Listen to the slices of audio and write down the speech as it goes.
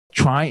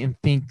try and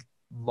think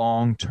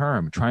long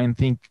term, try and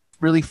think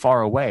really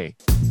far away.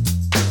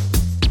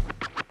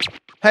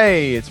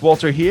 Hey, it's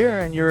Walter here,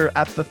 and you're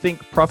at the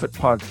Think Profit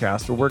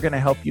podcast, where we're going to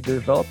help you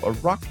develop a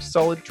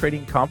rock-solid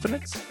trading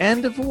confidence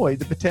and avoid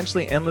the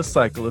potentially endless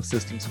cycle of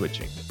system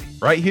switching.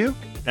 Right, Hugh?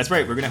 That's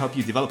right. We're going to help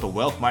you develop a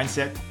wealth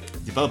mindset,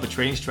 develop a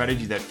trading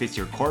strategy that fits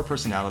your core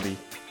personality,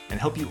 and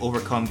help you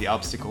overcome the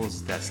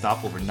obstacles that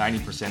stop over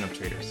 90% of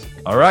traders.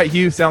 All right,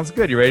 Hugh, sounds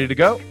good. You ready to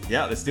go?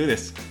 Yeah, let's do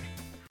this.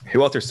 Hey,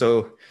 Walter.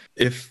 So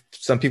if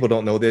some people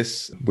don't know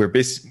this,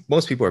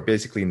 most people are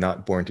basically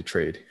not born to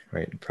trade,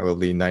 right?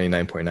 Probably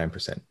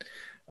 99.9%.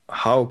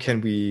 How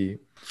can we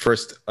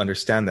first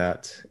understand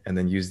that and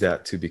then use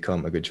that to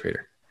become a good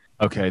trader?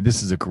 Okay,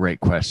 this is a great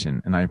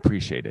question, and I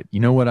appreciate it. You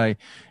know what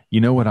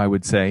I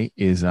would say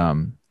is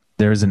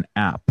there's an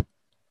app,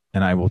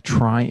 and I will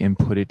try and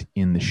put it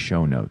in the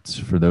show notes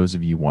for those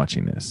of you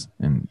watching this.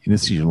 And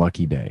this is your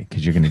lucky day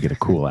because you're going to get a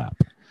cool app.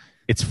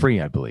 It's free,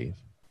 I believe.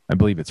 I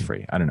believe it's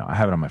free. I don't know. I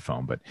have it on my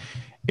phone, but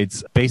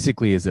it's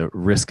basically is a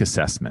risk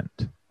assessment.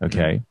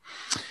 Okay.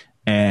 Mm-hmm.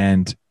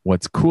 And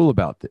what's cool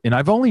about it, and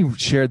I've only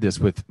shared this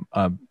with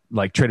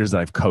like traders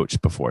that I've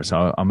coached before.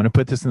 So I'm going to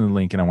put this in the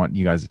link and I want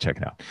you guys to check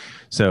it out.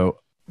 So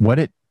what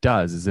it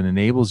does is it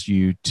enables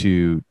you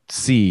to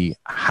see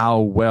how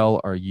well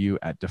are you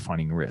at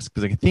defining risk.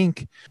 Because I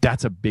think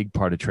that's a big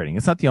part of trading.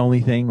 It's not the only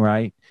thing,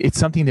 right? It's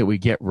something that we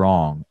get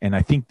wrong. And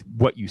I think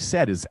what you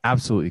said is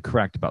absolutely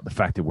correct about the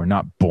fact that we're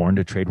not born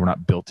to trade. We're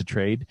not built to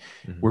trade.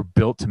 Mm-hmm. We're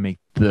built to make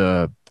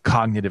the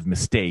cognitive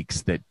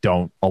mistakes that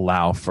don't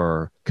allow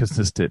for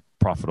consistent,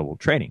 profitable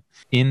trading.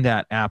 In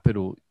that app,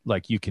 it'll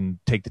like you can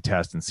take the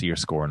test and see your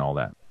score and all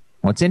that.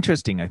 What's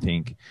interesting, I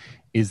think,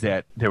 is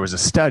that there was a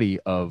study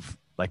of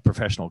like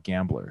professional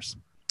gamblers,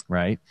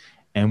 right?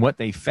 And what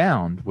they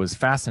found was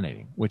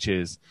fascinating, which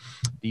is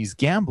these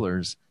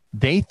gamblers,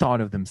 they thought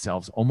of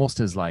themselves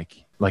almost as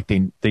like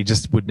they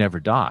just would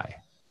never die,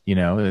 you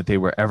know, that they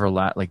were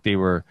like they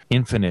were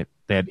infinite,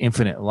 they had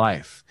infinite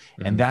life.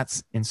 Mm-hmm.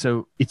 And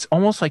so it's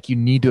almost like you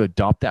need to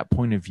adopt that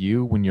point of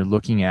view when you're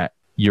looking at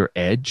your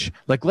edge.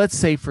 Like, let's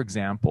say, for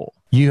example,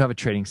 you have a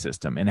trading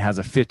system and it has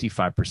a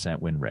 55%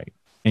 win rate.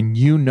 And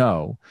you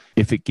know,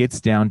 if it gets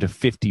down to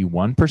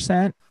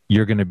 51%,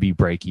 you're going to be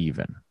break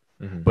even.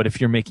 Mm-hmm. But if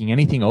you're making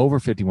anything over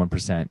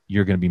 51%,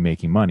 you're going to be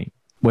making money.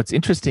 What's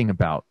interesting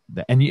about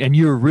that, and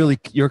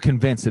you're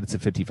convinced that it's a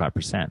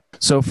 55%.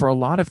 So for a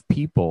lot of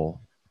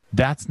people,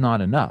 that's not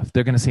enough.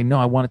 They're going to say, no,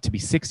 I want it to be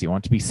 60. I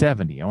want it to be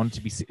 70. I want it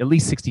to be at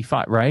least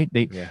 65, right?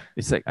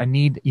 It's like, I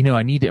need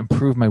to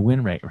improve my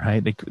win rate,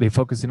 right? They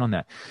focus in on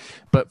that.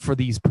 But for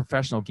these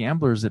professional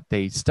gamblers that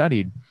they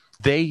studied,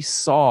 they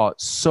saw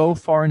so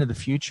far into the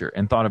future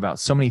and thought about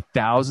so many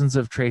thousands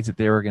of trades that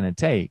they were going to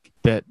take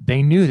that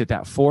they knew that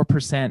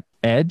 4%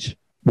 edge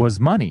was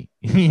money.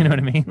 You know what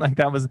I mean? Like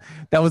that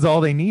was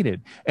all they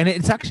needed. And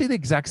it's actually the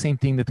exact same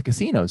thing that the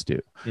casinos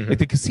do. Mm-hmm. Like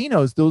the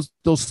casinos,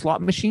 those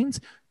slot machines,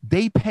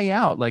 they pay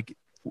out like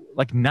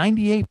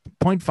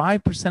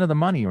 98.5% of the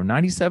money or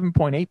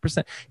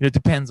 97.8%. It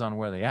depends on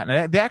where they at.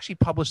 And they actually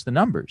publish the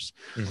numbers.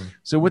 Mm-hmm.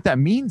 So what that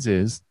means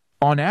is,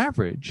 on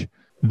average,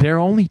 they're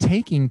only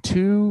taking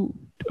 1.5%,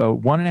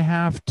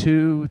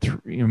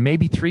 2%,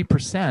 maybe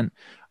 3%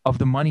 of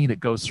the money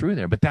that goes through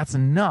there. But that's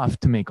enough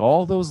to make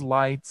all those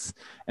lights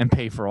and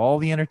pay for all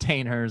the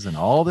entertainers and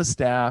all the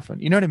staff.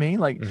 And you know what I mean?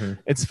 Like, mm-hmm.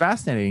 It's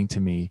fascinating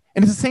to me.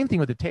 And it's the same thing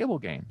with the table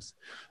games.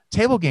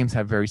 Table games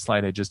have very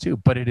slight edges too,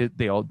 but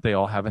they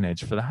all have an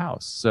edge for the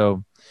house.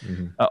 So,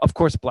 mm-hmm. Of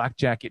course,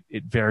 blackjack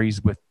it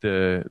varies with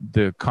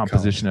the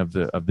composition of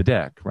the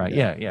deck, right?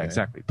 Yeah,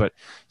 exactly. But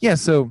yeah,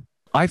 so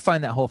I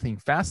find that whole thing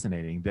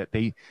fascinating that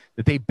they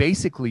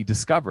basically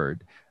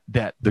discovered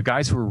that the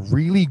guys who are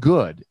really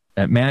good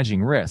at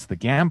managing risk, the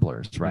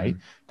gamblers, right?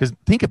 Because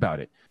think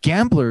about it.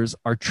 Gamblers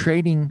are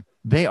trading,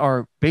 they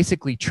are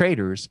basically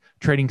traders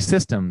trading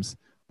systems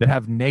that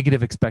have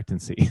negative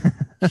expectancy,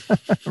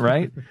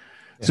 right? Yeah.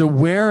 So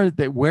where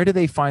do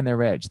they find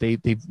their edge? They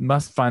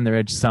must find their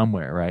edge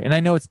somewhere, right? And I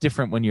know it's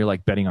different when you're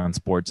like betting on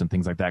sports and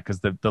things like that because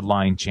the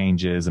line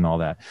changes and all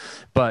that.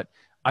 But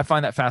I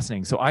find that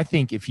fascinating. So I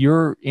think if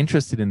you're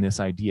interested in this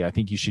idea, I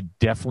think you should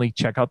definitely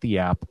check out the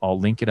app. I'll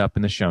link it up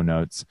in the show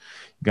notes.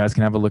 You guys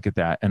can have a look at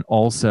that. And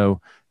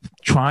also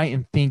try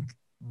and think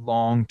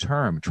long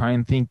term. Try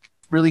and think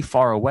really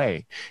far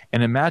away.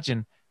 And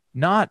imagine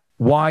not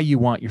why you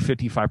want your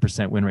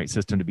 55% win rate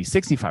system to be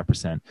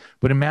 65%,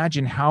 but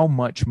imagine how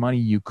much money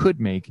you could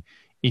make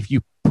if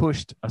you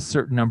pushed a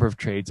certain number of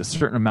trades, a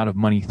certain amount of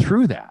money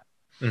through that.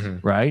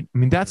 Mm-hmm. Right? I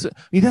mean, that's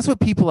what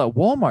people at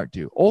Walmart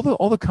do. All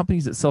the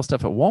companies that sell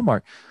stuff at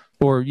Walmart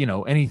or,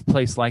 any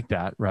place like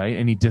that, right?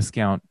 Any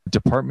discount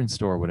department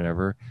store or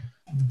whatever,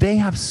 they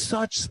have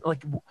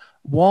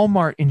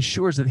Walmart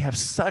ensures that they have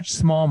such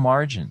small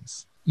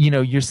margins.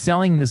 You're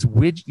selling this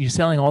widget, you're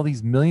selling all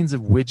these millions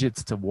of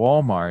widgets to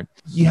Walmart.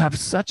 You have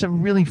such a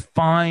really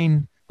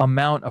fine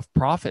amount of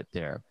profit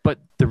there. But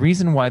the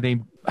reason why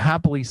they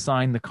happily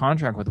sign the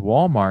contract with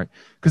Walmart,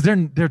 because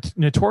they're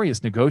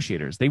notorious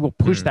negotiators. They will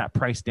push that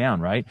price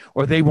down, right?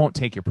 Or they won't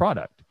take your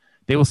product.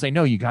 They will say,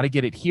 no, you got to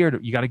get it here.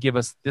 You got to give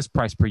us this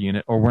price per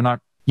unit, or we're not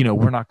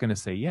going to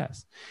say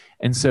yes.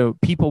 And so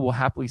people will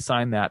happily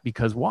sign that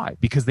because why?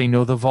 Because they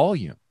know the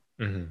volume.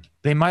 Mm-hmm.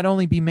 They might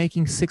only be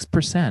making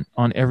 6%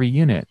 on every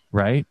unit,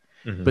 right?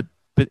 Mm-hmm. But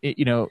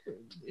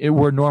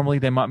where normally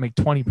they might make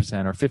 20%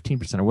 or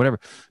 15% or whatever,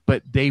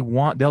 but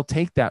they'll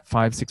take that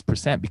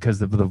 5-6%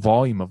 because of the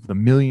volume of the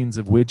millions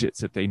of widgets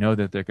that they know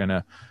that they're going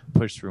to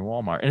push through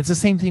Walmart. And it's the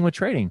same thing with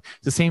trading.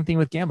 It's the same thing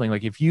with gambling.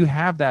 Like if you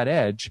have that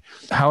edge,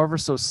 however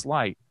so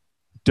slight,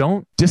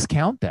 don't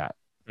discount that,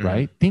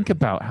 right? Mm-hmm. Think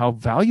about how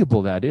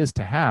valuable that is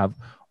to have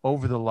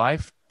over the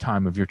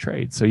lifetime of your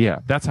trade. So yeah,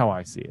 that's how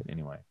I see it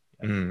anyway.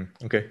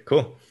 Okay,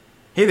 cool.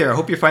 Hey there, I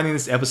hope you're finding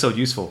this episode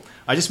useful.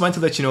 I just wanted to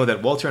let you know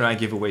that Walter and I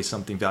give away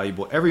something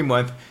valuable every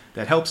month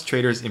that helps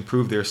traders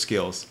improve their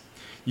skills.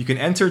 You can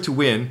enter to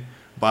win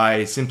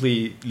by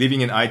simply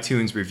leaving an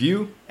iTunes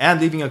review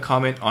and leaving a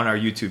comment on our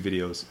YouTube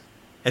videos.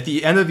 At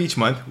the end of each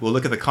month, we'll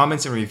look at the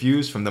comments and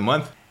reviews from the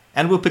month,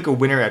 and we'll pick a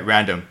winner at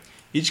random.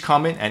 Each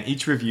comment and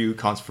each review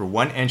counts for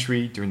one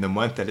entry during the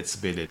month that it's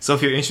submitted. So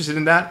if you're interested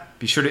in that,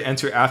 be sure to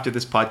enter after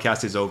this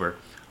podcast is over.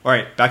 All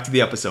right, back to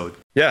the episode.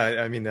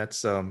 Yeah, I mean,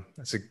 that's a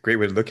great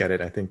way to look at it.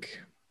 I think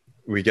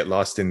we get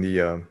lost in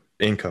the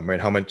income,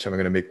 right? How much am I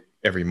going to make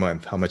every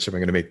month? How much am I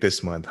going to make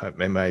this month? How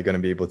am I going to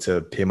be able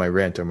to pay my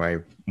rent or my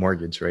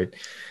mortgage, right?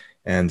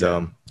 And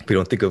we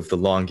don't think of the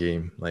long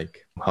game,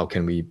 like how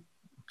can we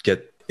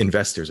get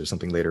investors or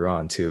something later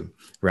on to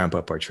ramp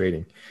up our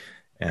trading?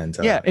 And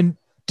and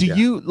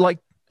you like,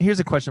 here's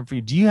a question for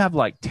you. Do you have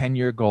like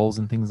 10-year goals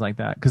and things like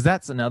that? Because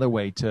that's another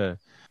way to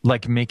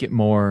like make it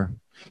more...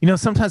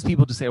 sometimes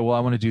people just say, well, I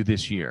want to do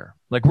this year.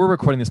 Like we're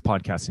recording this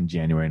podcast in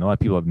January and a lot of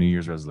people have New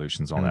Year's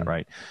resolutions, all that,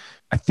 right?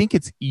 I think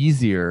it's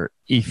easier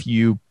if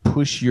you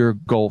push your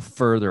goal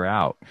further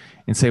out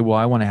and say, well,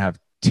 I want to have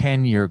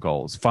 10-year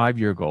goals,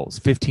 5-year goals,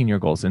 15-year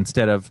goals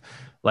instead of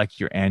like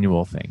your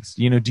annual things.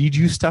 Do you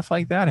do stuff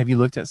like that? Have you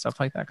looked at stuff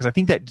like that? Because I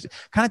think that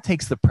kind of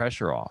takes the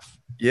pressure off.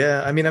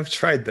 Yeah. I mean, I've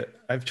tried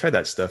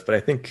that stuff, but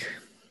I think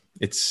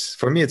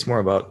for me, it's more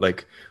about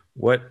like,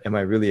 what am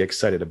I really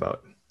excited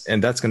about?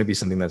 And that's going to be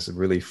something that's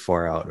really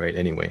far out, right?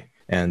 Anyway,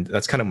 and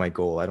that's kind of my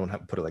goal. I don't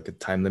have to put like a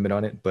time limit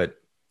on it,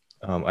 but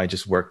I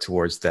just work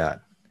towards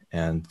that.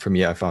 And for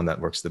me, I found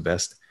that works the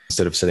best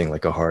instead of setting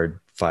like a hard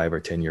 5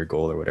 or 10-year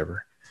goal or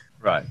whatever.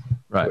 Right.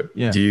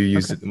 Yeah. Do you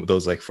use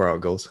those like far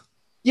out goals?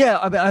 Yeah,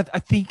 I mean, I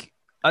think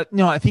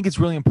I think it's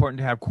really important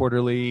to have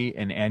quarterly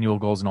and annual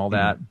goals and all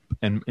that,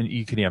 and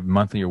you can have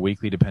monthly or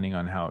weekly depending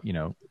on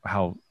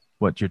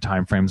what your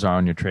time frames are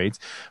on your trades,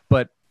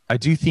 but I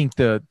do think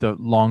the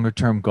longer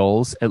term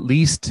goals, at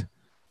least,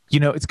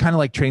 it's kind of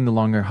like trading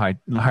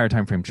the higher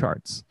time frame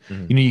charts.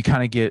 Mm-hmm. You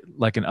kind of get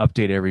like an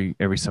update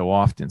every so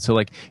often. So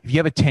like if you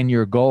have a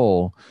 10-year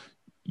goal,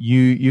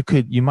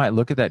 you might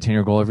look at that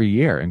 10-year goal every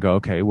year and go,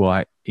 okay,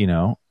 well,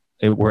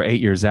 we're 8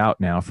 years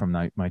out now from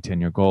my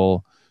 10-year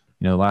goal.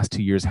 The last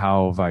 2 years,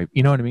 how have I,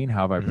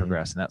 How have I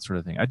progressed and that sort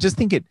of thing? I just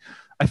think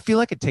I feel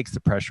like it takes the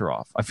pressure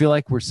off. I feel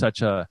like we're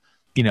such a,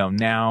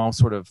 now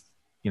sort of,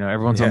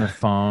 everyone's on their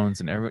phones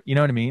and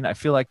I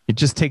feel like it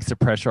just takes the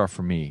pressure off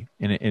for me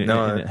and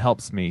it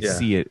helps me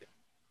see it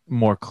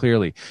more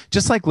clearly.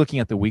 Just like looking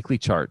at the weekly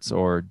charts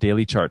or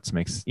daily charts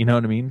makes,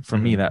 For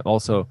me, that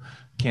also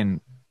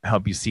can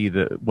help you see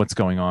what's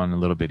going on a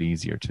little bit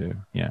easier too.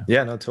 Yeah.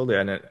 Yeah, no, totally.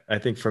 And I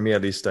think for me,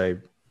 at least I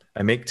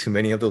make too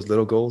many of those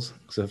little goals.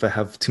 So if I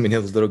have too many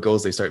of those little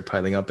goals, they start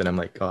piling up and I'm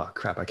like, oh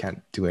crap, I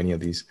can't do any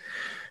of these.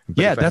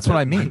 But that's what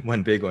I mean.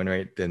 One big one,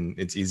 right? Then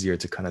it's easier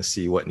to kind of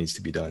see what needs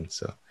to be done.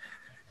 So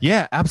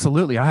yeah,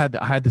 absolutely. I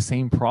had the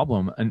same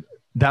problem, and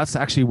that's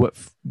actually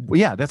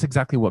that's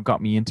exactly what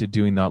got me into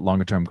doing the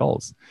longer term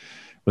goals.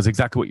 Was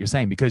exactly what you're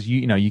saying, because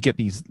you get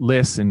these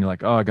lists and you're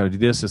like, oh, I got to do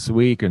this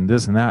week and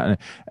this and that,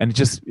 and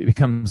it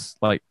becomes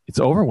like it's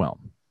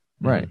overwhelmed,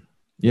 right?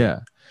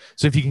 Yeah.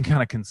 So if you can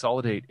kind of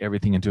consolidate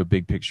everything into a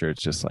big picture,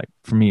 it's just like,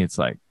 for me, it's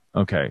like,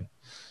 okay,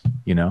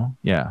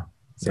 yeah.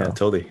 So, yeah,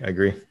 totally, I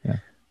agree. Yeah.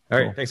 All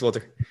right, thanks,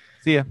 Walter.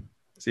 See ya.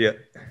 See ya.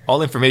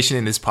 All information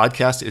in this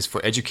podcast is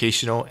for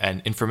educational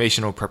and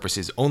informational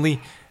purposes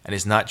only and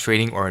is not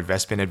trading or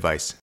investment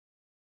advice.